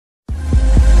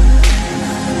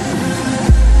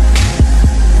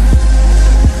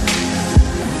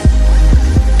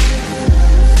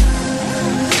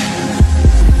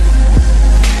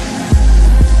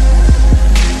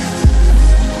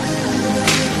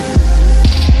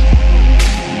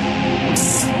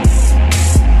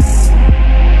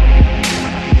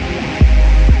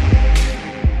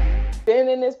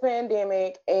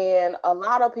And a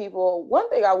lot of people, one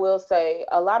thing I will say,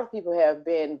 a lot of people have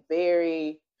been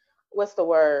very, what's the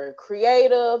word,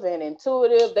 creative and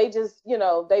intuitive. They just,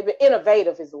 they've been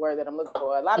innovative is the word that I'm looking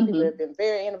for. A lot of people have been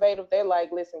very innovative. They're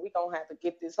like, listen, we don't have to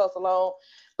get this hustle on,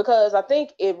 because I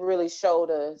think it really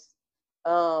showed us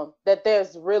that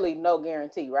there's really no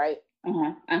guarantee, right?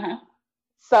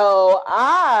 So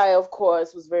I, of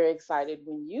course, was very excited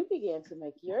when you began to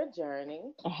make your journey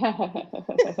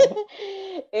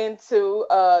into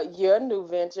your new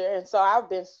venture. And so I've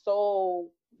been so,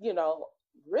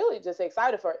 really just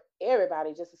excited for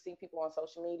everybody just to see people on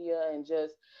social media and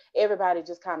just everybody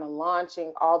just kind of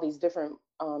launching all these different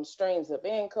streams of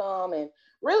income and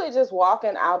really just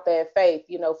walking out that faith.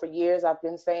 For years I've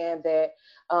been saying that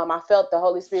I felt the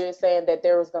Holy Spirit saying that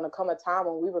there was going to come a time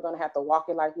when we were going to have to walk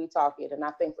it like we talk it. And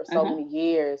I think for so many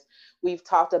years we've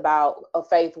talked about a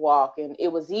faith walk, and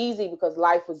it was easy because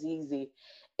life was easy.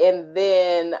 And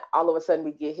then all of a sudden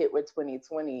we get hit with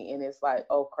 2020 and it's like,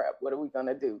 oh crap, what are we going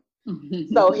to do?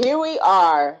 So here we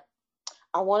are.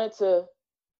 I wanted to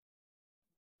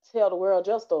tell the world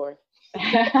your story.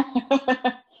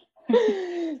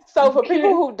 So for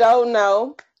people who don't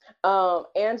know,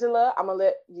 Angela, I'm gonna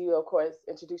let you, of course,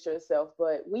 introduce yourself.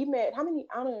 But we met. I don't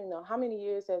even know how many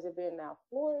years has it been now.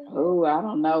 4? Oh, I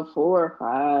don't know, 4 or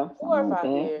 5. 4 or 5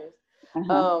 years.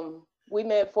 We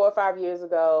met 4 or 5 years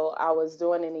ago. I was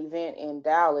doing an event in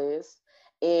Dallas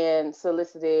and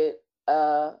solicited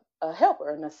a helper,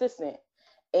 an assistant,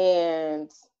 and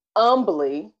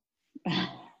humbly,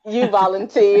 you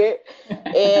volunteered,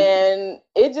 and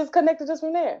it just connected us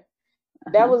from there.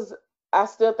 That was, I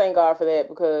still thank God for that,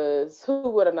 because who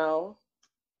would have known?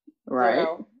 Right.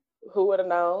 Who would have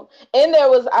known? And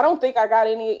I don't think I got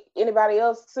anybody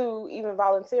else to even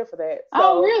volunteer for that. So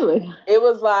oh, really? It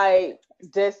was like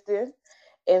distant.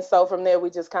 And so from there, we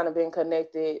just kind of been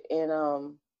connected.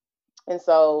 And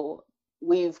so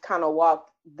we've kind of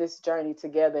walked this journey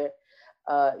together.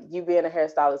 You being a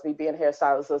hairstylist, me being a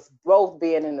hairstylist, us both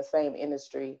being in the same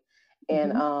industry.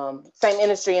 And same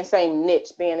industry and same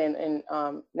niche, being in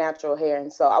natural hair.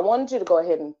 And so I wanted you to go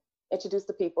ahead and introduce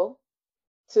the people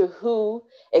to who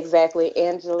exactly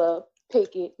Angela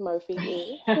Pickett Murphy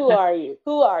is. Who are you?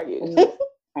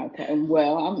 Okay,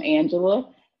 well, I'm Angela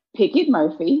Pickett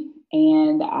Murphy,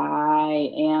 and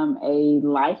I am a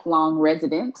lifelong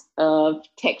resident of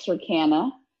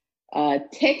Texarkana,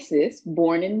 Texas,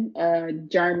 born in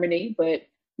Germany, but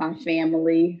my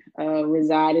family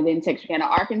resided in Texarkana,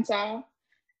 Arkansas,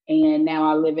 and now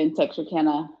I live in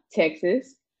Texarkana,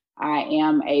 Texas. I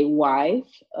am a wife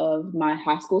of my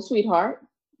high school sweetheart,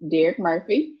 Derek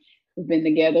Murphy. We've been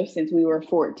together since we were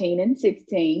 14 and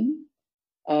 16,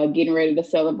 getting ready to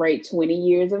celebrate 20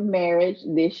 years of marriage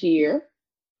this year.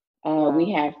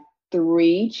 We have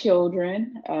 3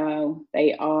 children.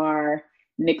 They are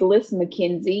Nicholas,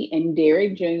 Mackenzie, and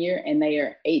Derek Jr., and they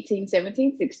are 18,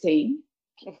 17, 16.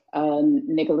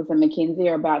 Nicholas and Mackenzie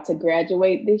are about to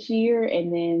graduate this year,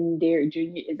 and then Derek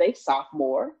Jr. is a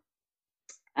sophomore.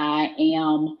 I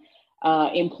am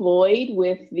employed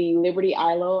with the Liberty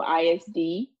Ilo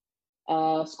ISD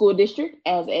school district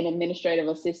as an administrative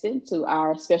assistant to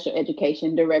our special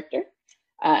education director.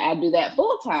 I do that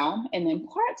full time, and then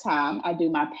part time I do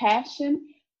my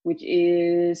passion, which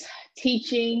is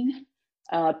teaching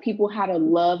people how to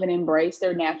love and embrace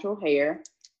their natural hair.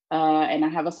 And I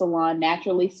have a salon,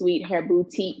 Naturally Sweet Hair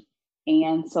Boutique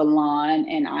and Salon,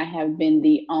 and I have been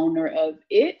the owner of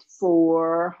it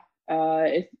for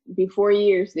it's be 4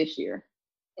 years this year.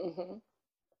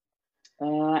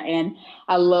 And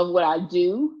I love what I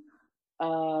do.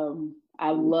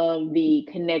 I love the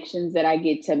connections that I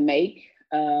get to make.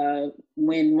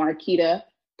 When Marquita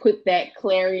put that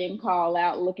clarion call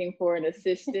out looking for an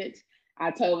assistant,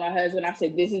 I told my husband, I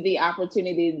said, this is the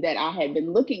opportunity that I had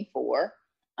been looking for,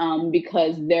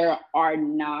 because there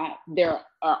aren't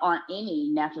any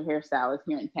natural hairstylists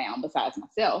here in town besides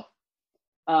myself,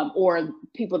 or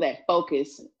people that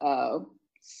focus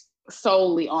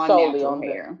solely on natural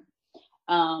hair.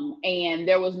 And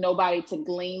there was nobody to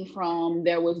glean from.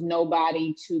 There was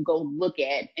nobody to go look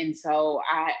at. And so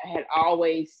I had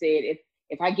always said,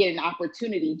 if I get an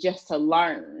opportunity just to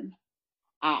learn,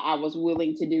 I was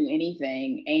willing to do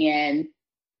anything. And,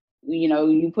 you know,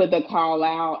 you put the call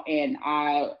out and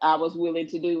I was willing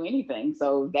to do anything.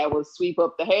 So that was sweep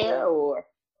up the hair or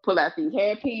pull out these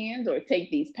hairpins or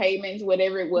take these payments,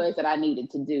 whatever it was that I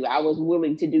needed to do. I was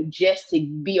willing to do just to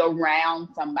be around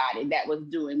somebody that was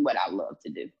doing what I love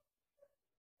to do.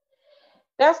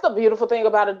 That's the beautiful thing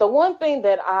about it. The one thing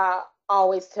that I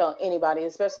always tell anybody,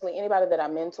 especially anybody that I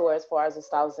mentor as far as a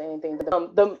stylist or anything,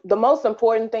 the most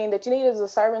important thing that you need is a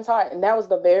servant's heart. And that was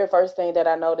the very first thing that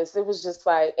I noticed. It was just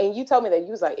like, and you told me that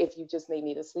you was like, if you just need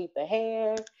me to sweep the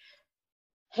hand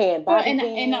Well, bobby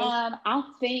pins. I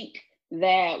think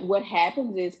that what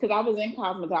happens is, because I was in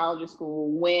cosmetology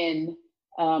school when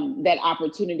that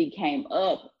opportunity came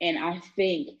up, and I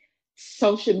think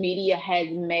social media has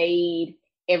made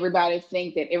everybody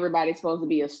think that everybody's supposed to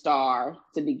be a star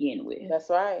to begin with. That's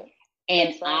right. And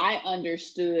That's right. I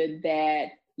understood that,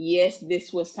 yes,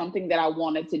 this was something that I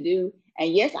wanted to do.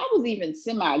 And yes, I was even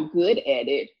semi good at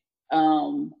it.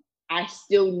 I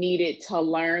still needed to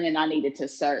learn and I needed to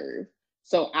serve.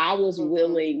 So I was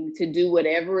willing to do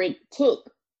whatever it took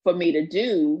for me to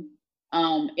do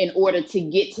in order to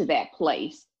get to that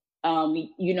place. I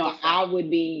would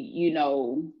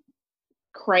be,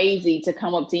 crazy to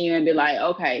come up to you and be like,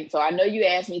 okay, so I know you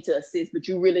asked me to assist, but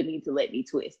you really need to let me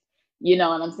twist. You know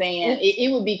what I'm saying?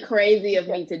 It would be crazy of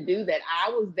me to do that. I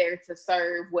was there to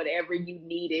serve whatever you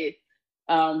needed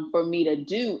for me to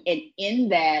do. And in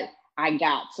that, I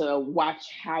got to watch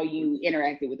how you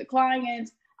interacted with the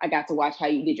clients. I got to watch how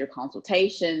you did your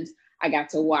consultations. I got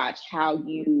to watch how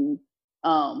you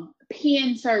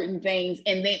pin certain things.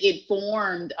 And then it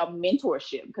formed a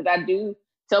mentorship, because I do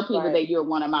tell people that you're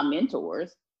one of my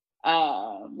mentors.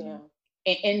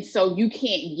 And so you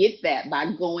can't get that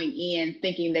by going in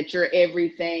thinking that you're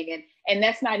everything. And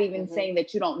that's not even saying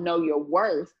that you don't know your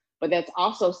worth, but that's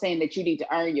also saying that you need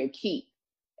to earn your keep.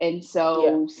 And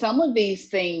so some of these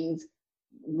things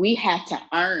we have to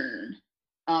earn.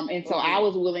 And so I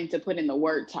was willing to put in the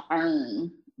work to earn,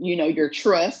 your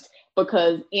trust,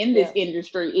 because in this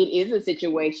industry, it is a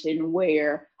situation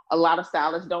where a lot of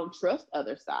stylists don't trust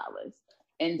other stylists.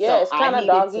 And so it's kind of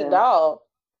dog eat dog.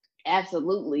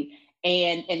 Absolutely.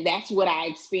 And that's what I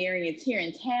experienced here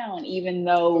in town, even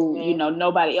though,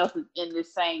 nobody else is in the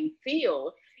same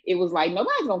field. It was like,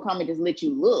 nobody's going to come and just let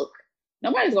you look.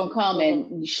 Nobody's going to come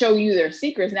and show you their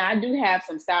secrets. Now, I do have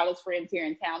some stylist friends here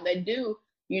in town that do,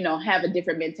 have a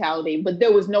different mentality, but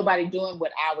there was nobody doing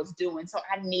what I was doing. So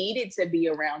I needed to be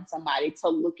around somebody to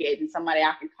look at, and somebody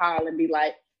I could call and be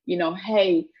like,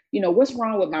 hey, what's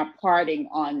wrong with my parting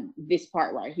on this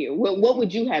part right here? What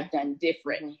would you have done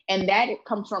different? And that it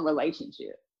comes from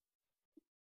relationship.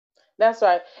 That's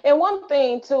right. And one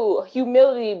thing too,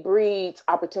 humility breeds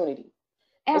opportunity.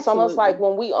 Absolutely. It's almost like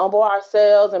when we humble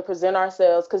ourselves and present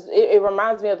ourselves, because it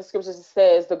reminds me of the scriptures that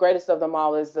says the greatest of them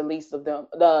all is the least of them.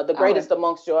 The greatest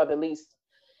amongst you are the least.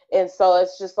 And so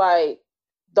it's just like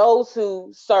those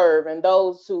who serve and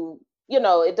those who,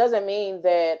 it doesn't mean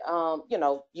that,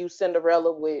 you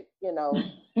Cinderella with,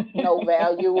 no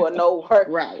value or no worth.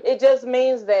 Right. It just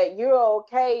means that you're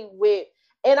okay with,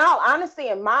 in all honesty,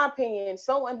 in my opinion,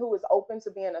 someone who is open to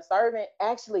being a servant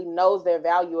actually knows their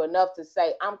value enough to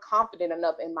say, I'm confident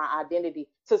enough in my identity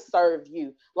to serve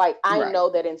you. Like, I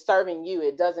know that in serving you,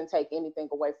 it doesn't take anything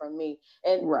away from me.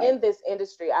 And in this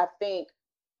industry,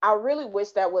 I really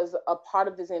wish that was a part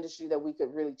of this industry that we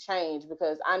could really change,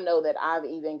 because I know that I've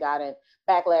even gotten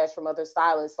backlash from other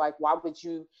stylists. Like, why would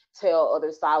you tell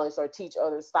other stylists or teach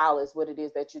other stylists what it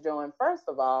is that you're doing? First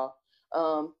of all,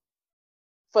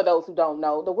 for those who don't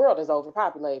know, the world is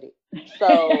overpopulated.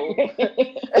 So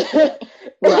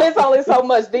it's only so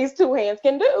much these two hands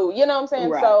can do. You know what I'm saying?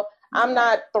 Right. So I'm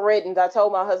not threatened. I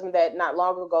told my husband that not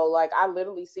long ago. Like, I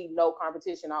literally see no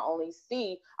competition. I only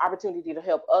see opportunity to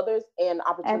help others and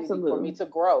opportunity for me to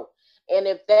grow. And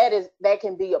if that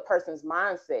can be a person's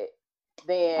mindset,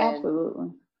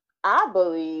 then I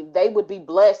believe they would be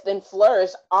blessed and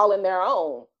flourish all in their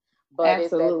own. But it's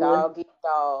that dog eat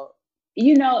dog.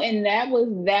 And that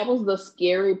was the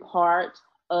scary part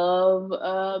of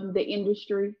the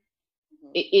industry.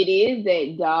 It is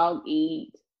that dog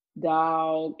eat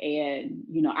dog, and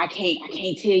I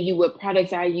can't tell you what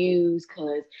products I use,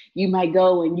 because you might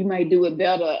go and you might do it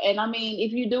better. And I mean,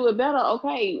 if you do it better,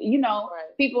 okay,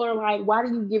 people are like, why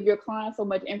do you give your clients so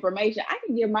much information? I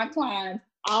can give my clients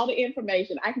all the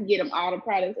information, I can get them all the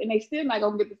products, and they still not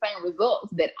gonna get the same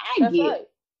results that I get,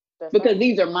 because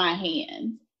these are my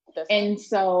hands. And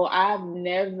so I've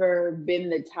never been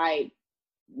the type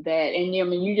that, and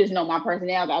you just know my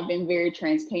personality, I've been very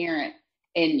transparent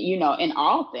and in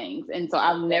all things. And so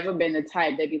I've never been the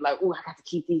type that be like, oh, I got to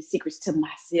keep these secrets to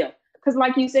myself. Because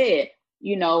like you said,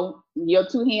 your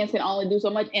two hands can only do so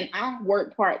much, and I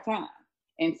work part-time.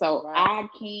 And so I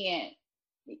can't,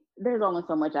 there's only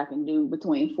so much I can do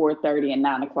between 4:30 and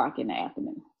 9 o'clock in the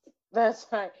afternoon. That's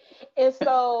right. And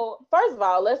so, first of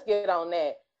all, let's get on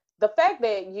that. The fact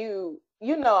that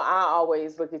I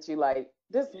always look at you like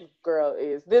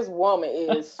this woman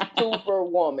is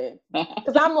superwoman.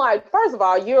 Because I'm like, first of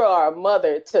all, you are a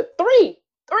mother to three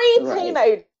Right.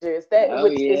 teenagers, Oh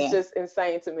which is yeah. just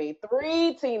insane to me.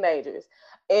 Three teenagers.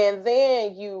 And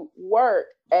then you work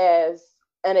as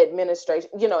an administration,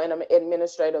 in an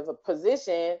administrative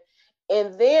position,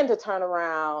 and then to turn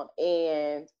around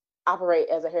and operate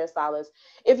as a hairstylist.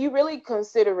 If you really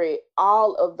consider it,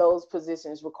 all of those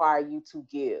positions require you to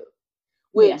give,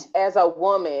 Yeah. which as a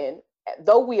woman,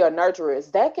 though we are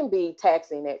nurturers, that can be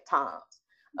taxing at times.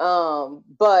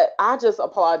 But I just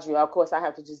applaud you. Of course, I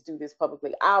have to just do this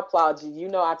publicly. I applaud you. You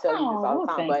know, I tell you this all Oh, the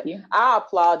time, thank but you. I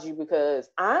applaud you because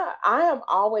I am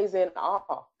always in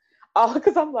awe.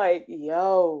 Because I'm like,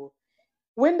 yo,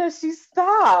 when does she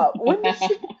stop? When does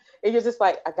she? And you're just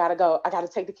like, I gotta go. I gotta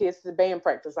take the kids to the band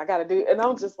practice. I gotta do. And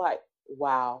I'm just like,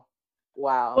 wow,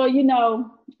 wow.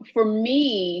 Well, for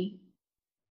me,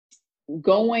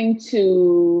 going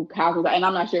to cosmetology, and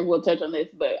I'm not sure if we'll touch on this,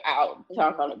 but I'll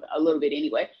talk on it a little bit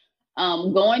anyway.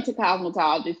 Going to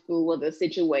cosmetology school was a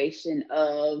situation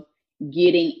of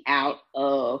getting out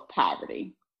of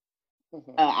poverty.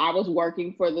 I was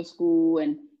working for the school,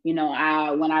 and when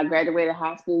I graduated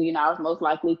high school, I was most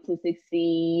likely to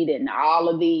succeed, and all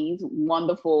of these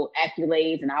wonderful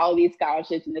accolades, and all of these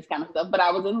scholarships, and this kind of stuff. But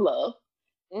I was in love,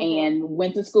 and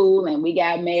went to school, and we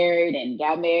got married, and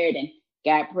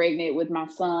got pregnant with my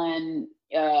son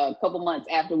a couple months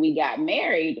after we got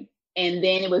married. And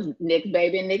then it was next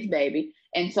baby.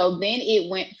 And so then it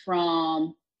went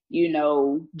from,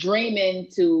 dreaming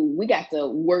to we got to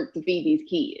work to feed these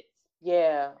kids.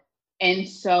 Yeah. And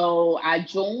so I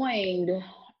joined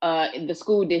the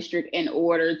school district in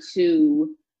order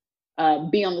to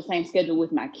be on the same schedule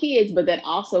with my kids, but that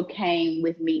also came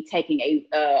with me taking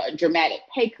a dramatic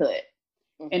pay cut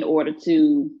in order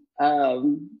to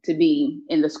be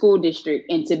in the school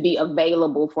district and to be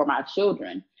available for my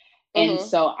children. And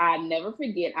so I never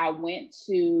forget, I went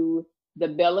to the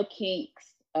Bella Kinks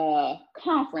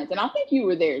conference, and I think you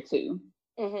were there too.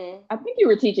 I think you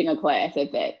were teaching a class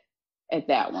at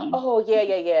that one. Oh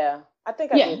yeah. I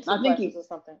think I did 2 classes or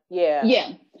something. Yeah.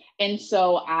 Yeah. And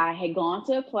so I had gone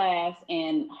to a class,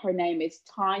 and her name is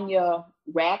Tanya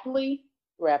Rapley.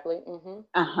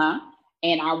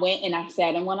 And I went and I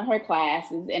sat in one of her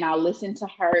classes, and I listened to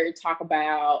her talk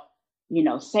about,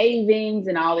 savings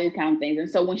and all these kind of things. And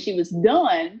so when she was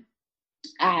done,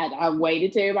 I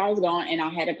waited till everybody was gone, and I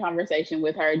had a conversation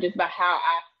with her just about how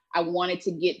I wanted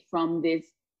to get from this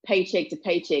paycheck to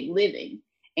paycheck living.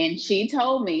 And she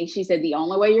told me, she said, the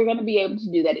only way you're going to be able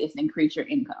to do that is increase your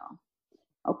income.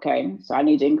 Okay, so I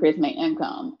need to increase my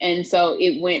income. And so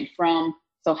it went from,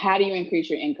 so how do you increase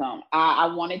your income?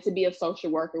 I wanted to be a social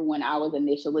worker when I was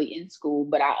initially in school,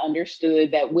 but I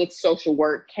understood that with social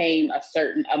work came a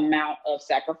certain amount of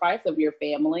sacrifice of your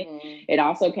family. It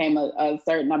also came a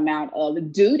certain amount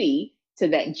of duty to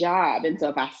that job. And so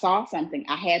if I saw something,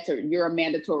 you're a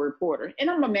mandatory reporter. And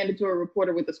I'm a mandatory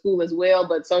reporter with the school as well,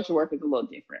 but social work is a little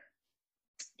different.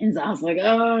 And so I was like,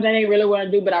 oh, that ain't really what I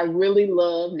do, but I really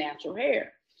love natural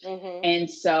hair. And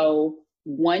so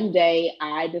one day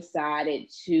I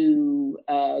decided to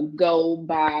go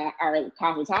by our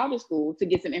cosmetology school to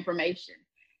get some information.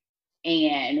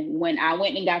 And when I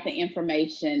went and got the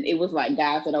information, it was like,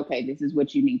 God said, okay, this is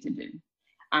what you need to do.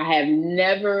 I have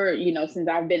never, since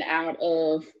I've been out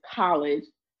of college,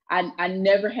 I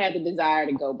never had the desire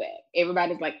to go back.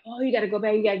 Everybody's like, oh, you got to go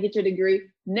back. You got to get your degree.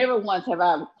 Never once have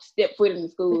I stepped foot in the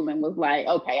school and was like,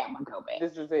 okay, I'm going to go back.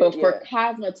 This is it, but for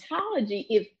cosmetology,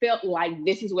 it felt like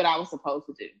this is what I was supposed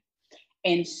to do.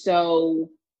 And so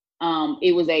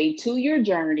it was a 2-year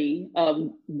journey of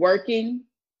working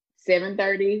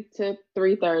 7:30 to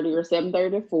 3:30 or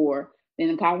 7:30 to 4. Then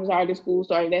the cosmetology school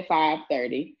started at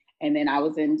 5:30. And then I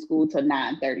was in school till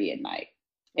 9:30 at night.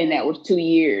 And that was 2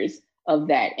 years of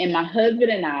that. And my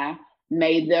husband and I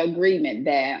made the agreement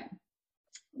that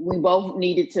we both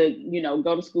needed to,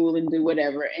 go to school and do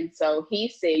whatever. And so he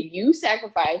said, you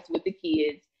sacrifice with the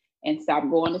kids and stop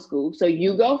going to school. So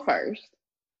you go first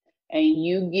and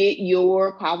you get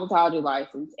your cosmetology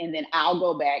license, and then I'll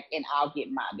go back and I'll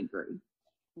get my degree.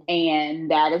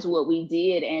 And that is what we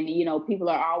did. And, people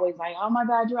are always like, oh my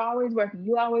God, you're always working.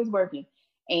 You're always working.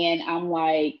 And I'm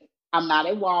like, I'm not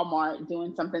at Walmart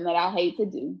doing something that I hate to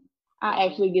do. I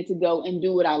actually get to go and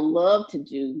do what I love to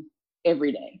do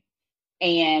every day.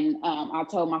 And I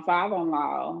told my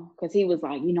father-in-law, because he was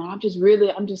like,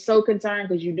 I'm just so concerned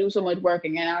because you do so much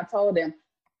working. And I told him,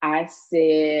 I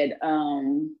said,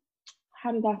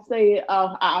 how did I say it?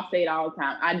 Oh, I say it all the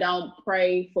time. I don't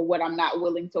pray for what I'm not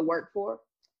willing to work for.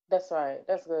 That's right.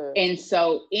 That's good. And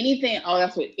so anything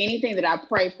that I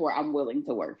pray for, I'm willing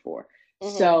to work for.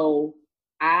 So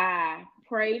I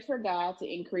prayed for God to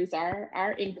increase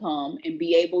our income and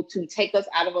be able to take us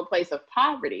out of a place of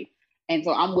poverty. And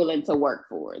so I'm willing to work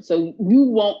for it. So you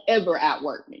won't ever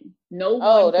outwork me. No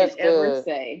Oh, one can that's ever good.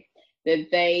 say that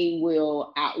they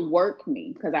will outwork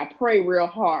me because I pray real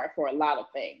hard for a lot of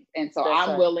things. And so That's I'm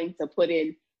right. willing to put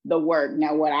in the work.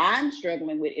 Now, what I'm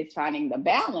struggling with is finding the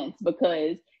balance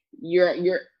because you're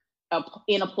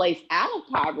in a place out of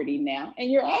poverty now,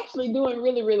 and you're actually doing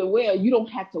really, really well. You don't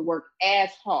have to work as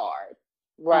hard,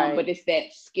 but Right. it's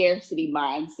that scarcity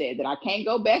mindset that I can't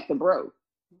go back to broke.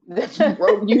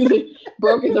 Broke usually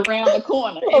broke is around the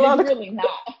corner, and Hold it's on. really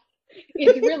not.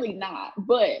 It's really not.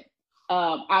 But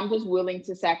I'm just willing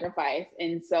to sacrifice.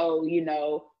 And so,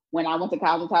 when I went to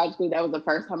college school, that was the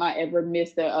first time I ever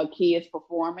missed a kid's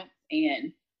performance.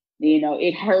 And,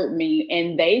 it hurt me.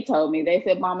 And they told me, they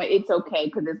said, Mama, it's okay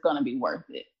because it's going to be worth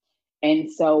it. And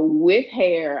so with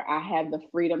hair, I have the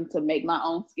freedom to make my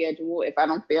own schedule. If I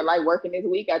don't feel like working this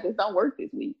week, I just don't work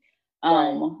this week.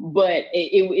 Right. But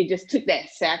it just took that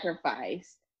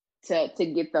sacrifice to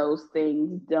get those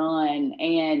things done.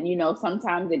 And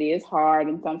sometimes it is hard,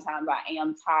 and sometimes I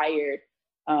am tired.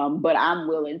 But I'm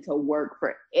willing to work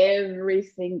for every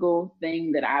single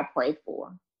thing that I pray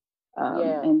for.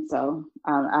 Yeah. And so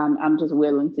I'm just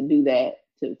willing to do that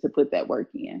to put that work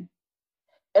in.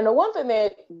 And the one thing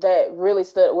that really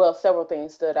stood, well, several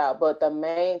things stood out, but the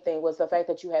main thing was the fact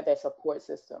that you had that support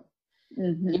system.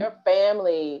 Mm-hmm. Your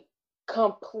family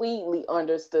completely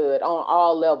understood on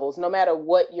all levels, no matter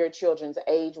what your children's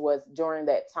age was during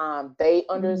that time. They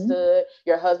Mm-hmm. understood.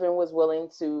 Your husband was willing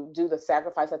to do the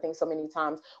sacrifice. I think so many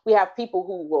times we have people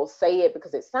who will say it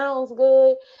because it sounds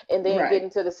good and then get Right.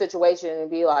 into the situation and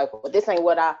be like, well, this ain't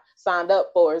what I signed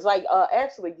up for. It's like,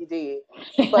 actually you did.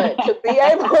 But to be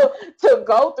able to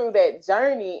go through that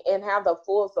journey and have the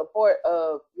full support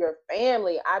of your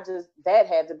family, that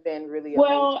had to been really amazing.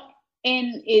 Well,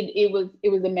 and it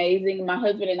was amazing. My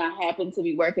husband and I happened to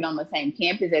be working on the same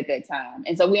campus at that time,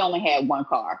 and so we only had one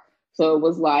car. So it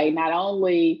was like not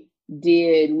only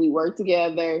did we work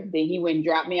together, then he went and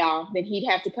dropped me off. Then he'd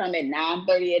have to come at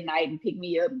 9:30 at night and pick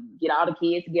me up, and get all the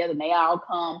kids together, and they all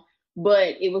come.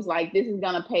 But it was like this is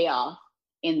gonna pay off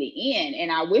in the end.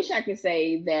 And I wish I could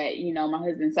say that my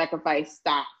husband's sacrifice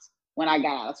stopped when I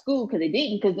got out of school, because it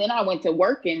didn't, because then I went to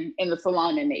work in the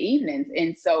salon in the evenings.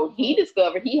 And so he Mm-hmm.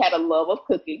 discovered he had a love of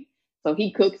cooking. So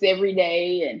he cooks every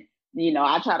day. And,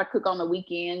 I try to cook on the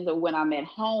weekends or when I'm at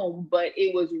home. But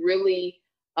it was really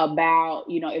about,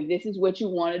 if this is what you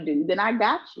want to do, then I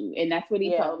got you. And that's what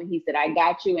he Yeah. told me. He said, I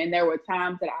got you. And there were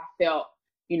times that I felt,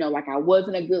 like I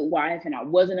wasn't a good wife and I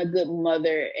wasn't a good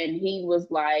mother. And he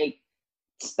was like,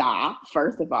 stop,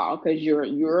 first of all, because you're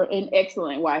an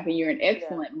excellent wife and you're an Yeah.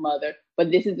 excellent mother, but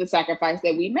this is the sacrifice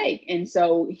that we make. And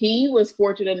so he was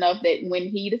fortunate enough that when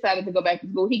he decided to go back to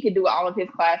school, he could do all of his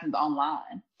classes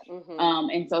online. Mm-hmm.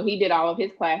 And so he did all of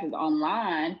his classes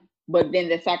online, but then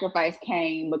the sacrifice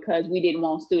came because we didn't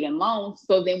want student loans,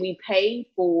 so then we paid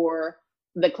for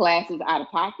the classes out of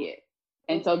pocket.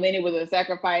 And so Mm-hmm. then it was a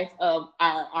sacrifice of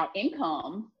our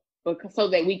income, because so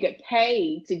that we could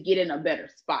pay to get in a better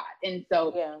spot. And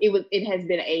so Yeah. it has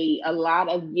been a lot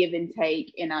of give and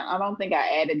take. And I don't think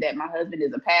I added that my husband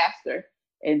is a pastor.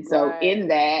 And so Right. in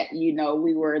that,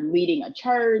 we were leading a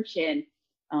church and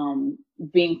um,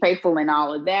 being faithful in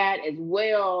all of that as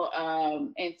well.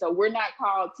 And so we're not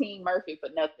called Team Murphy for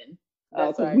nothing,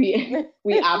 That's because right.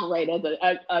 we operate as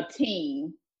a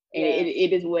team. And Yes.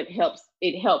 it is what helps.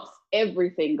 It helps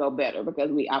everything go better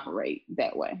because we operate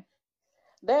that way.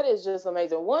 That is just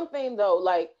amazing. One thing though,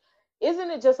 like, isn't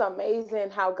it just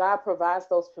amazing how God provides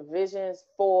those provisions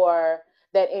for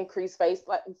that increased faith,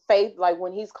 like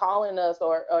when He's calling us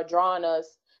or drawing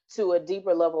us to a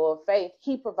deeper level of faith,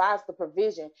 He provides the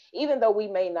provision, even though we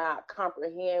may not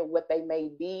comprehend what they may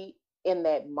be in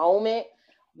that moment.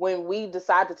 When we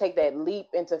decide to take that leap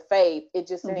into faith, it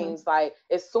just Mm-hmm. seems like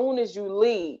as soon as you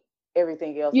leap,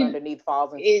 everything else You underneath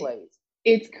falls into it place.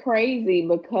 it's crazy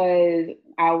because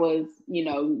I was,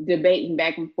 debating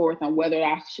back and forth on whether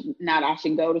I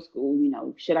should go to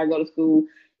school. Should I go to school?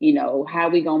 How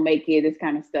we gonna make it? This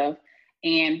kind of stuff.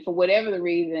 And for whatever the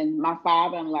reason, my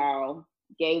father-in-law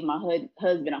gave my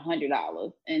husband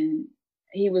 $100, and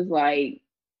he was like,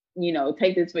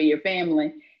 take this for your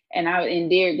family. And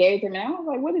Derek gave him, and I was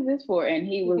like, what is this for? And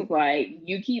he was like,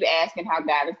 you keep asking how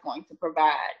God is going to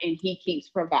provide, and He keeps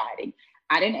providing.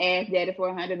 I didn't ask Daddy for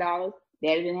 $100.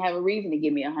 Daddy didn't have a reason to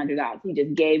give me $100. He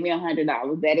just gave me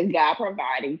 $100. That is God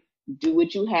providing. Do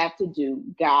what you have to do.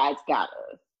 God's got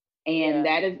us. And Yeah.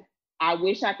 that is, I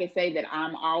wish I could say that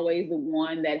I'm always the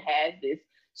one that has this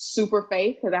super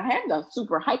faith, because I have the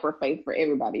super hyper faith for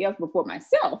everybody else before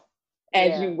myself.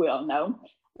 as you well know.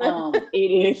 It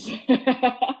is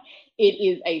it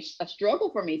is a struggle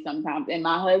for me sometimes. And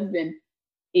my husband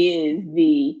is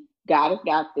the God has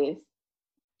got this,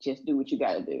 just do what you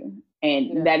got to do.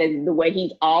 And that is the way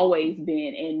he's always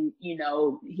been. And, you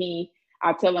know,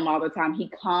 I tell him all the time, he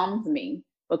calms me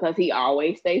because he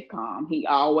always stays calm. He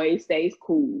always stays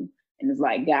cool. And it's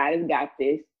like, God has got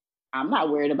this. I'm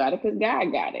not worried about it because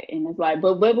God got it. And it's like,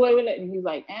 but, and he's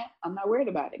like, I'm not worried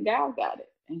about it. God got it.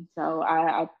 And so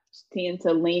I tend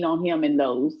to lean on him in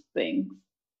those things.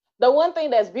 The one thing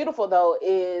that's beautiful though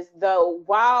is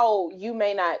while you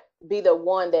may not be the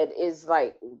one that is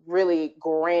like really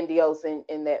grandiose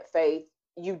in that faith,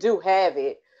 you do have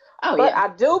it. Oh, but yeah.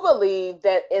 I do believe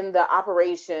that in the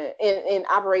operation, in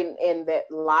operating in that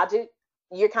logic,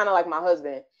 you're kind of like my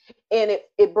husband. And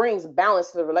it brings balance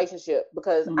to the relationship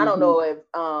because I don't know if,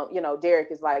 you know,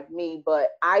 Derek is like me, but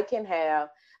I can have,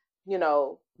 you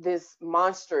know, this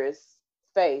monstrous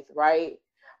faith, right?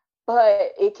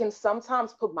 But it can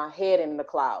sometimes put my head in the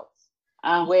clouds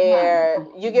where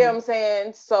you get what I'm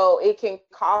saying? So it can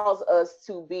cause us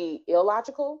to be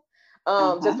illogical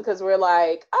just because we're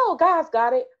like, oh, God's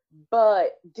got it.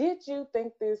 But did you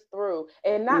think this through?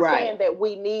 And not saying that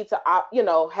we need to, you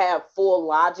know, have full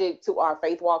logic to our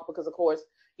faith walk, because of course,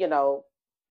 you know,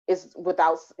 it's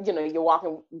without, you know, you're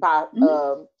walking by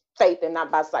faith and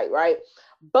not by sight, right?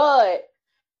 But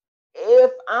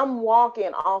if I'm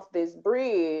walking off this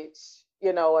bridge,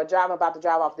 you know, or about to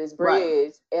drive off this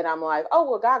bridge, and I'm like, oh,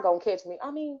 well, God gonna catch me. I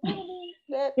mean,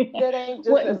 that ain't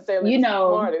just necessarily the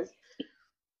smartest.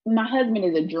 My husband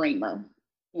is a dreamer.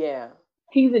 Yeah.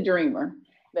 He's a dreamer.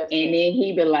 Then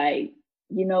he be like,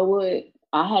 you know what?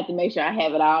 I have to make sure I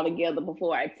have it all together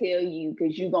before I tell you,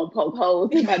 because you're going to poke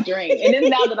holes in my dream. And it's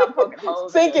now that I'm poking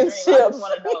holes in your dream, I just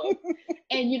want to know.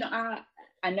 And, you know,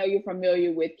 I know you're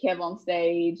familiar with Kev on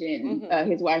Stage and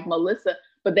his wife, Melissa,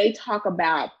 but they talk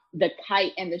about the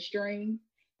kite and the string,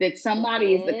 that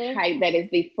somebody is the kite that is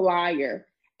the flyer.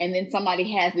 And then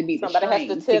somebody has to be the string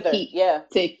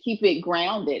to keep it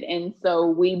grounded. And so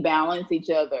we balance each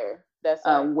other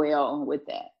well with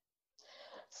that.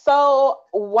 So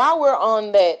while we're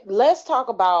on that, let's talk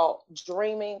about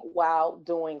dreaming while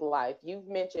doing life. You've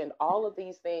mentioned all of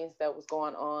these things that was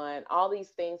going on, all these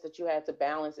things that you had to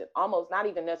balance, and almost not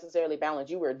even necessarily balance.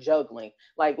 You were juggling,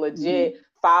 like legit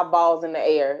 5 balls in the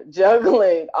air,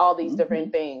 juggling all these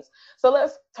different things. So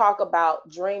let's talk about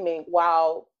dreaming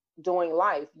while doing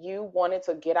life. You wanted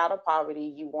to get out of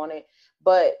poverty. You wanted,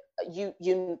 but you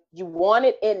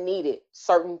wanted and needed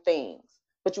certain things,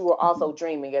 but you were also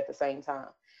dreaming at the same time.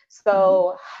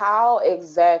 So how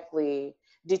exactly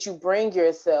did you bring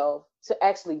yourself to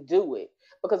actually do it?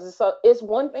 Because it's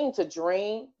one thing to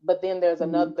dream, but then there's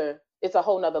it's a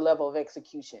whole nother level of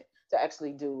execution to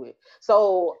actually do it.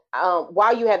 So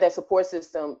while you had that support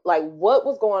system, like what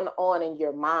was going on in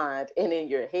your mind and in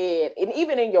your head and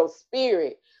even in your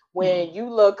spirit when you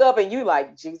look up and you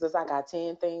like, Jesus, I got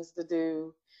 10 things to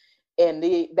do, and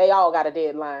they all got a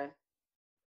deadline?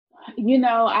 You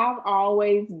know, I've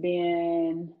always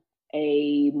been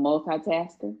a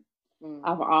multitasker.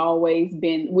 I've always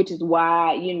been, which is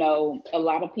why, you know, a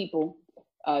lot of people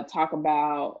talk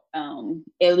about,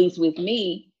 at least with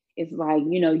me, it's like,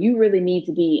 you know, you really need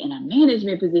to be in a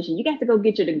management position. You got to go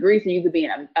get your degree so you could be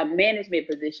in a management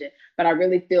position. But I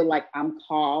really feel like I'm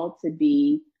called to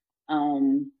be,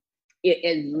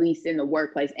 at least in the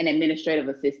workplace, an administrative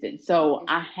assistant. So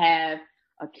I have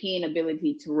a keen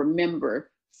ability to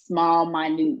remember small,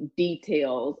 minute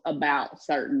details about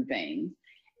certain things.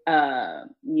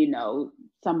 You know,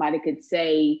 somebody could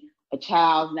say a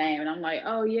child's name, and I'm like,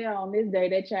 oh yeah, on this day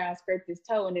that child scraped his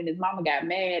toe, and then his mama got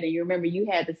mad, and you remember you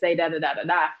had to say da da da da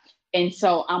da. And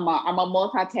so I'm a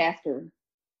multitasker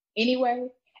anyway,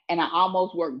 and I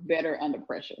almost work better under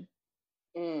pressure.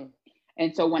 And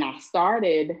so when I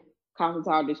started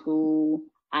cosmetology school,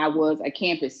 I was a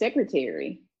campus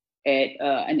secretary at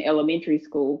an elementary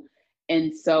school.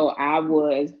 And so I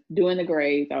was doing the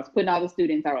grades, I was putting all the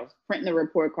students, I was printing the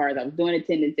report cards, I was doing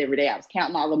attendance every day, I was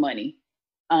counting all the money.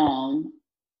 And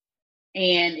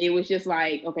it was just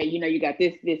like, okay, you know, you got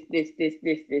this to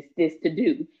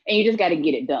do, and you just got to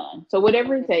get it done. So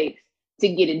whatever it takes to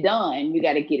get it done, you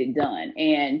got to get it done.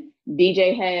 And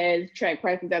DJ has track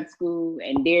practice at school,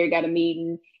 and Derek got a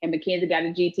meeting, and Mackenzie got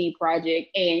a GT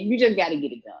project, and you just got to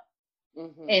get it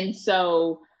done. And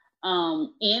so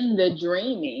in the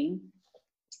dreaming,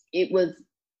 it was,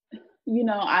 you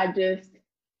know,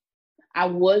 I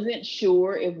wasn't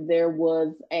sure if there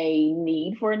was a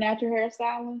need for a natural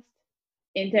hairstylist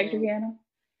in Texarkana.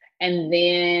 And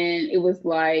then it was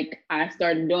like I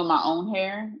started doing my own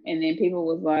hair, and then people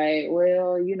was like,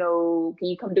 "Well, can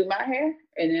you come do my hair?"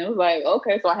 And it was like,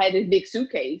 "Okay." So I had this big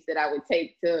suitcase that I would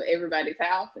take to everybody's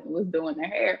house and was doing their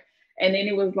hair. And then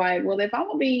it was like, "Well, if I'm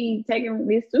gonna be taking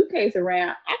this suitcase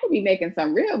around, I could be making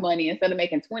some real money instead of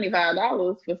making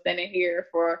 $25 for standing here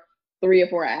for 3 or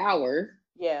 4 hours,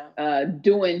 Yeah.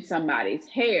 doing somebody's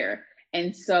hair."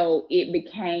 And so it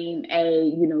became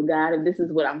God, if this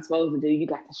is what I'm supposed to do, you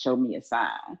got to show me a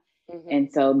sign. Mm-hmm.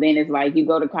 And so then it's like you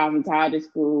go to cosmetology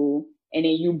school and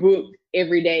then you book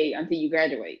every day until you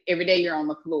graduate. Every day you're on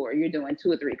the floor, you're doing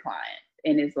 2 or 3 clients.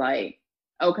 And it's like,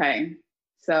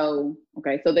 so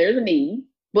there's a need.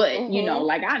 But, Mm-hmm.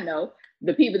 like I know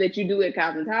the people that you do at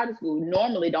cosmetology school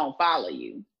normally don't follow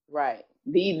you. Right.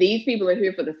 These people are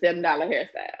here for the $7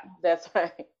 hairstyle. That's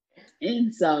right.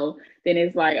 And so then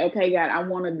it's like, okay, God, I don't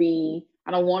want to be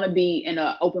in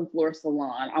an open floor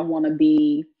salon. I want to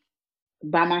be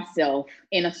by myself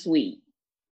in a suite.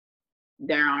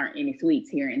 There aren't any suites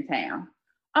here in town.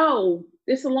 Oh,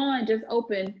 this salon just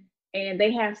opened and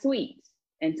they have suites.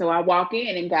 And so I walk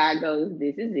in and God goes,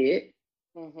 this is it.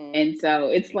 Mm-hmm. And so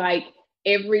it's like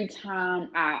every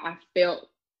time I felt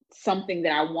something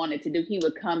that I wanted to do, he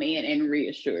would come in and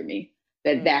reassure me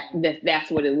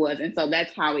that's what it was. And so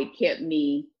that's how it kept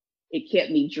me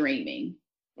dreaming.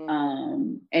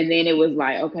 Mm-hmm. And then it was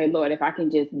like, okay, Lord, if I can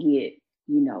just get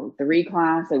 3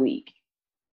 clients a week.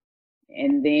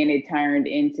 And then it turned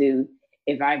into,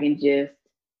 if I can just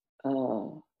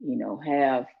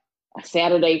have a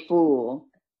Saturday full.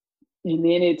 And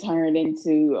then it turned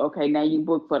into, okay, now you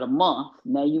book for the month.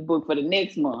 Now you book for the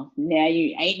next month. Now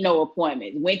you ain't no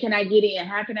appointments. When can I get in?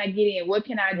 How can I get in? What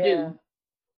can I do?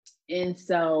 And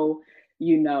so,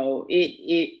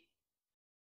 it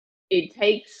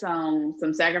takes some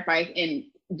sacrifice. And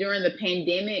during the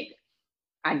pandemic,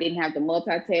 I didn't have to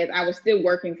multitask. I was still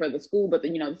working for the school, but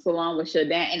the salon was shut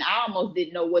down, and I almost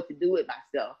didn't know what to do with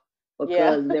myself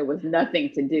because there was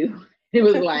nothing to do. It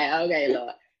was like, okay,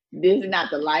 Lord, this is not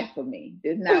the life for me.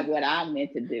 This is not what I'm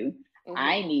meant to do. Mm-hmm.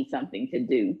 I need something to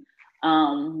do.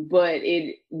 But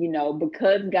it,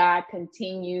 because God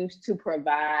continues to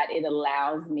provide, it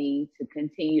allows me to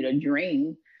continue to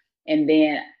dream. And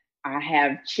then I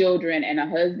have children and a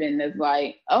husband that's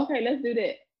like, okay, let's do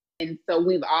that. And so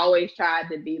we've always tried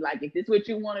to be like, if this is what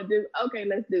you want to do, okay,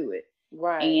 let's do it.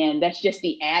 Right. And that's just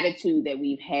the attitude that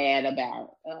we've had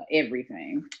about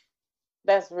everything.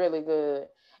 That's really good.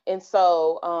 And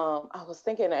so I was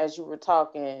thinking as you were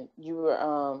talking, you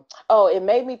were it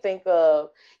made me think of,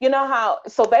 how,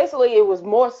 so basically it was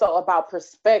more so about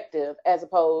perspective as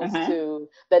opposed to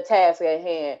the task at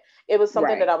hand. It was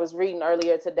something that I was reading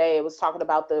earlier today. It was talking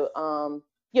about the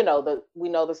we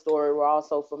know the story. We're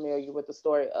also familiar with the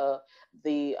story of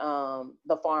the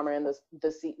farmer and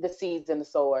the seeds and the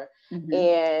sower. Mm-hmm.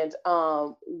 And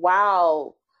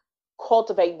while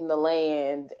cultivating the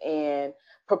land and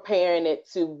preparing it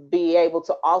to be able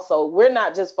to also, we're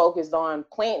not just focused on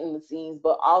planting the seeds,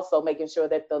 but also making sure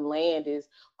that the land is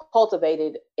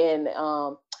cultivated and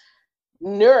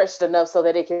nourished enough so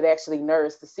that it could actually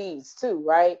nourish the seeds too,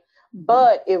 right? Mm-hmm.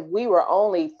 But if we were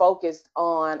only focused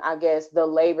on, I guess, the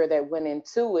labor that went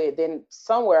into it, then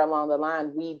somewhere along the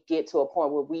line, we'd get to a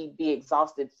point where we'd be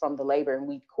exhausted from the labor and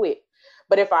we'd quit.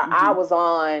 But if our eye was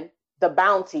on the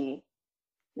bounty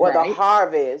or the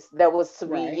harvest that was to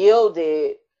be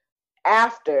yielded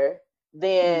after,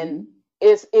 then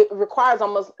it requires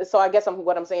almost, so I guess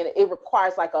what I'm saying, it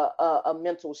requires like a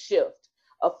mental shift,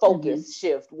 a focus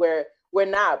shift, where we're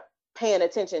not paying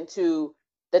attention to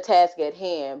the task at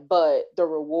hand, but the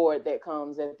reward that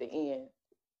comes at the end.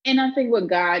 And I think what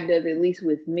God does, at least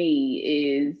with me,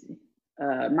 is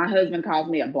my husband calls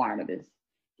me a Barnabas.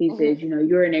 He says,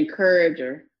 you're an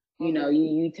encourager.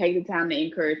 You take the time to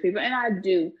encourage people, and I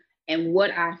do. And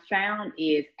what I found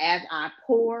is, as I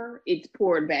pour, it's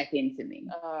poured back into me.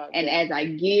 And as I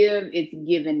give, it's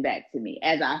given back to me.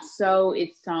 As I sow,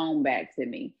 it's sown back to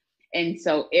me. And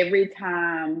so every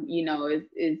time,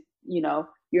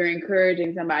 you're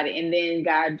encouraging somebody, and then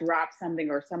God drops something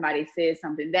or somebody says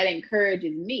something that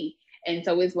encourages me. And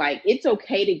so it's like, it's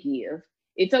okay to give.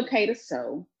 It's okay to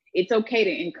sow. It's okay to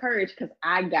encourage, because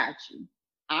I got you.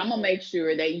 I'm going to make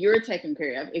sure that you're taken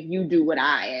care of if you do what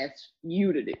I ask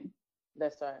you to do.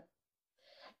 That's right.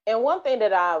 And one thing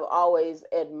that I've always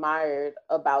admired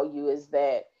about you is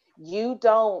that you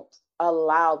don't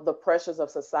allow the pressures of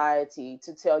society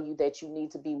to tell you that you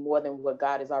need to be more than what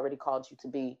God has already called you to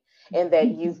be. And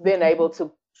that you've been able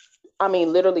to,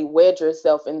 literally wedge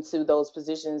yourself into those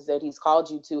positions that he's called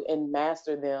you to and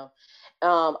master them.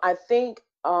 I think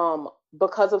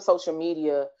because of social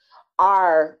media,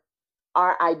 our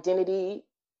our identity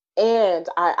and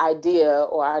our idea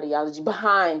or ideology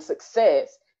behind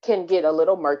success can get a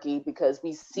little murky because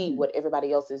we see Mhm. what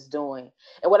everybody else is doing.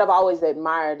 And what I've always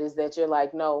admired is that you're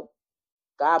like, no,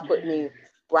 God put me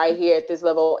right here at this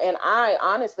level. And I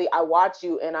honestly, I watch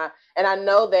you, and I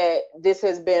know that this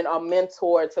has been a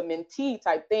mentor to mentee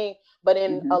type thing, but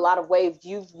in a Mhm. lot of ways,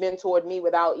 you've mentored me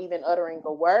without even uttering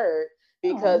a word,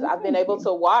 because Oh, I've been thank able you.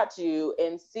 to watch you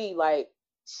and see like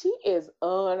she is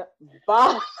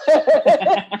unbothered,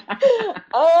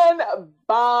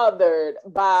 unbothered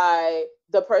by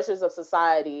the pressures of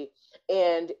society.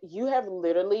 And you have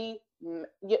literally,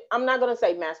 I'm not going to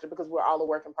say master because we're all a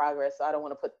work in progress, so I don't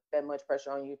want to put that much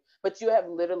pressure on you, but you have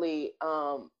literally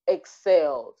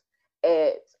excelled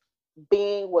at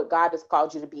being what God has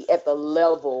called you to be at the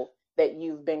level that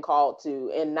you've been called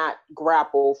to, and not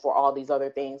grapple for all these other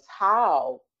things.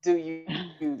 How do you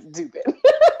do that?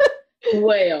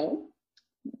 Well,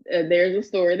 there's a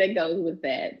story that goes with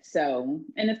that. So,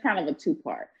 and it's kind of a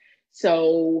two-part.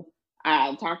 So,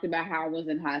 I talked about how I was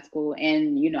in high school,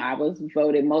 and I was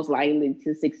voted most likely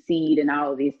to succeed in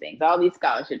all of these things, all these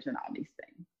scholarships and all these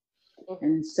things. Mm-hmm.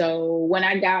 And so when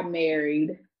I got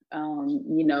married,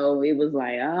 it was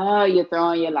like, oh, you're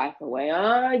throwing your life away.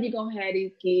 Oh, you're gonna have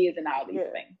these kids and all these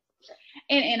Yeah. things.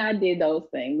 And I did those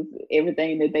things.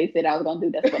 Everything that they said I was gonna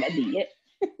do, that's what I did.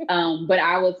 But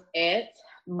I was at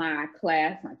my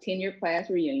 10-year class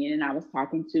reunion, and I was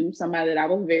talking to somebody that I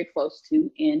was very close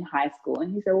to in high school.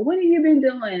 And he said, well, what have you been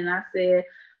doing? And I said,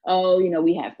 oh,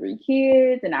 we have 3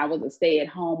 kids, and I was a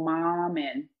stay-at-home mom.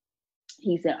 And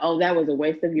he said, oh, that was a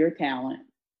waste of your talent.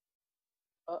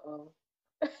 Uh-oh.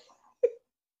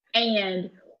 And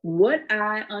what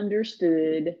I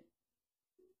understood,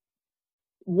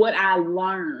 what I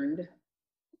learned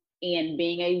in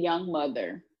being a young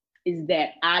mother is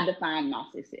that I define my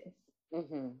success.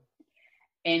 Mm-hmm.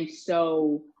 And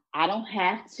so I don't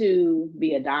have to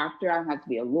be a doctor. I don't have to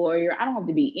be a lawyer. I don't have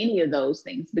to be any of those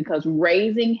things, because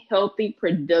raising healthy,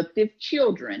 productive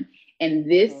children in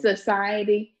this Mm-hmm.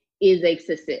 society is a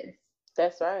success.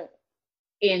 That's right.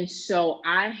 And so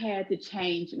I had to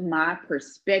change my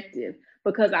perspective,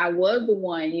 because I was the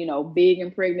one, big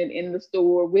and pregnant in the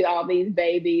store with all these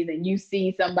babies, and you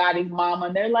see somebody's mama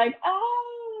and they're like,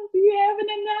 oh, you having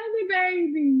another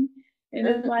baby. And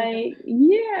it's like,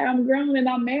 yeah, I'm grown and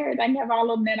I'm married. I can have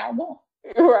all of them that I want.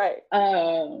 Right.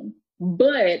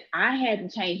 But I had to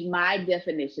change my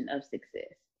definition of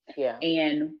success. Yeah.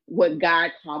 And what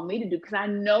God called me to do, because I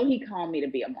know He called me to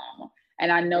be a mama.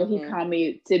 And I know He called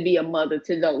me to be a mother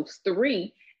to those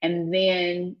 3. And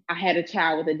then I had a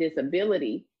child with a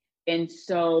disability. And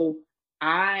so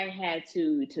I had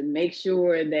to make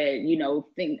sure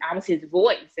that, I was His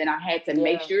voice, and I had to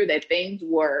make sure that things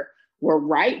were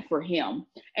right for Him.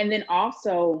 And then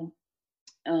also,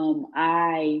 I'm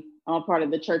a part of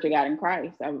the Church of God in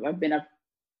Christ. I've been a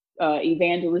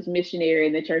evangelist missionary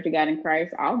in the Church of God in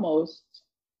Christ almost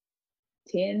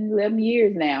 10, 11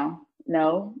 years now.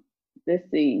 No, let's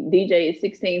see, DJ is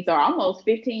 16, so almost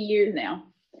 15 years now.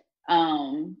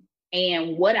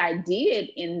 And what I did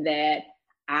in that,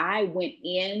 I went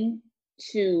in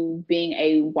to being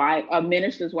a wife, a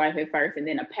minister's wife at first, and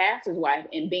then a pastor's wife,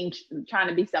 and trying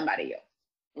to be somebody else.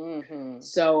 Mm-hmm.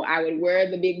 So I would wear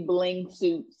the big bling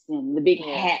suits and the big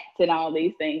hats and all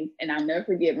these things. And I'll never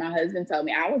forget, my husband told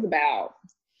me, I was about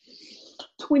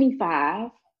 25.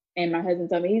 And my husband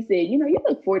told me, he said, you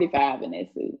look 45 in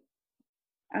that suit.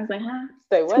 I was like, huh?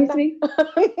 Say what? Excuse me?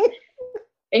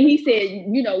 And he said,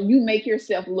 you make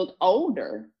yourself look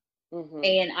older. Mm-hmm.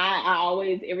 And I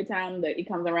always, every time that it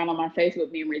comes around on my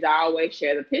Facebook memories, I always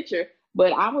share the picture.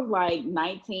 But I was like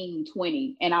 19,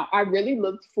 20, and I really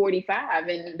looked 45.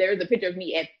 And there's a picture of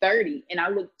me at 30, and I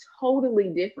looked totally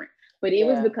different. But it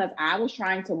was because I was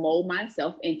trying to mold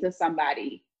myself into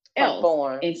somebody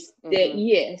else.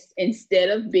 Instead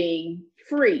of being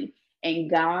free. And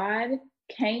God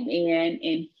came in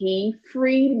and He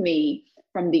freed me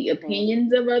from the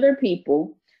opinions of other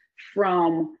people,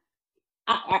 from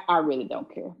I really don't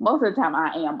care. Most of the time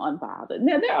I am unbothered.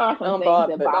 Now there are some things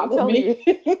that bother me,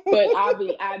 but I'll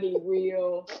be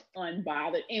real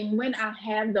unbothered. And when I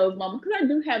have those moments, because I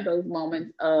do have those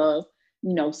moments of,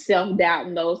 self-doubt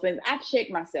and those things, I check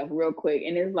myself real quick,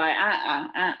 and it's like,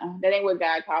 that ain't what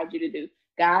God called you to do.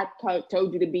 God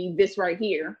told you to be this right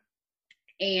here.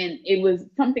 And it was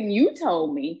something you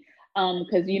told me,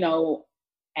 because,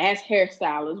 as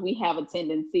hairstylists, we have a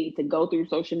tendency to go through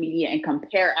social media and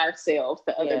compare ourselves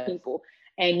to other people.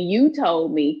 And you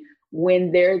told me,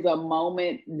 when there's a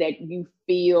moment that you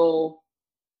feel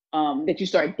that you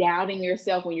start doubting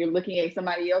yourself when you're looking at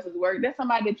somebody else's work, that's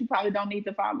somebody that you probably don't need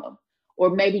to follow. or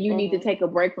maybe you need to take a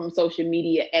break from social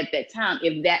media at that time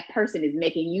if that person is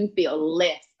making you feel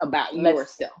less about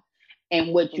yourself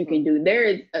and what you can do. There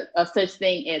is a such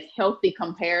thing as healthy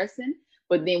comparison,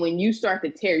 but then when you start to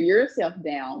tear yourself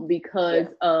down because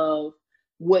of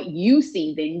what you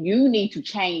see, then you need to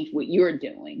change what you're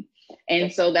doing.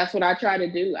 And so that's what I try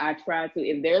to do. I try to,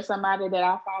 if there's somebody that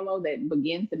I follow that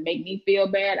begins to make me feel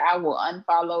bad, I will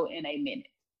unfollow in a minute.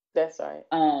 That's right.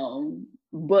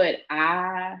 But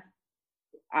I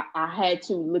had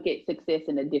to look at success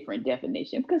in a different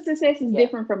definition, because success is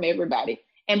different from everybody.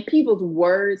 And people's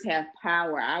words have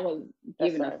power. I was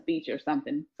giving a speech or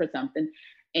something,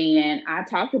 and I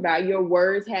talked about your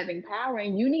words having power,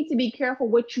 and you need to be careful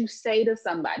what you say to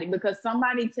somebody, because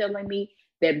somebody telling me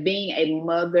that being a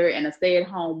mother and a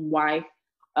stay-at-home wife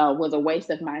was a waste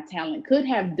of my talent could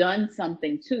have done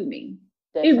something to me.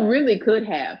 It really could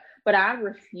have. But I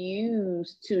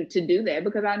refuse to do that,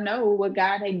 because I know what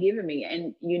God had given me,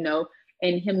 and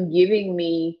and him giving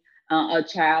me a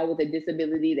child with a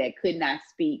disability that could not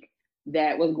speak,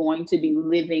 that was going to be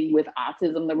living with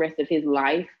autism the rest of his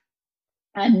life.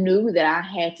 I knew that I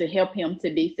had to help him to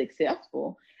be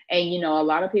successful. And, a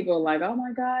lot of people are like, oh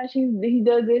my gosh, he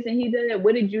does this and he does that.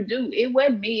 What did you do? It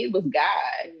wasn't me. It was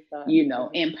God,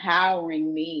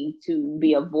 empowering me to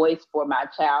be a voice for my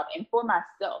child and for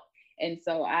myself. And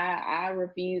so I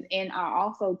refuse. And I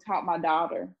also taught my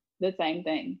daughter the same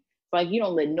thing. It's like, you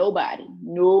don't let nobody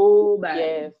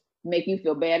make you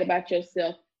feel bad about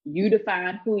yourself. You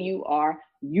define who you are.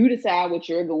 You decide what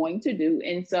you're going to do.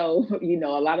 And so, a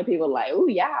lot of people are like, oh,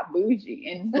 yeah,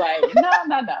 bougie. And it's like,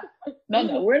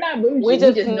 no, we're not bougie. We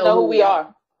just know who we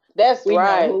are. That's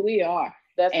right. We know who we are.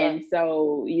 That's and right.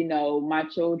 So, my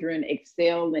children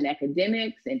excel in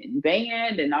academics and in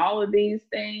band and all of these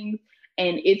things.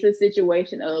 And it's a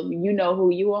situation of,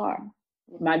 who you are.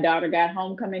 My daughter got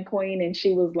homecoming queen, and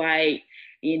she was like,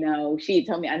 she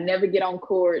told me I never get on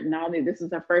court and all that. This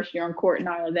is her first year on court and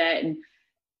all of that. And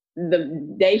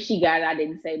the day she got it, I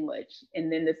didn't say much. And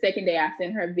then the second day I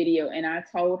sent her a video, and I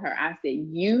told her, I said,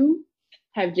 you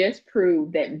have just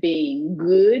proved that being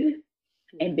good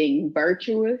and being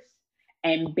virtuous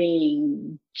and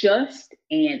being just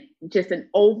and just an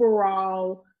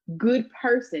overall good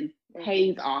person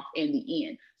pays off in the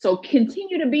end. So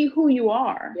continue to be who you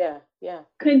are. Yeah.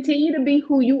 Continue to be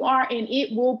who you are, and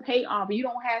it will pay off. You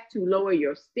don't have to lower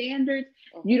your standards.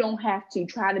 You don't have to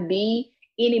try to be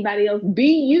anybody else.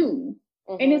 Be you,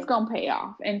 and it's gonna pay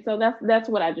off. And so that's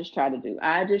what I just try to do.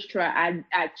 I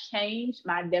changed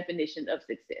my definition of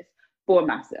success for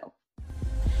myself.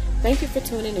 Thank you for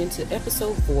tuning into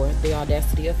episode 4, The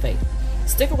Audacity of Faith.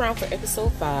 Stick around for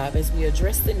episode 5 as we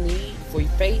address the need for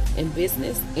faith in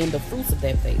business and the fruits of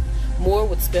that faith. More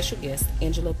with special guest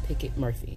Angela Pickett Murphy.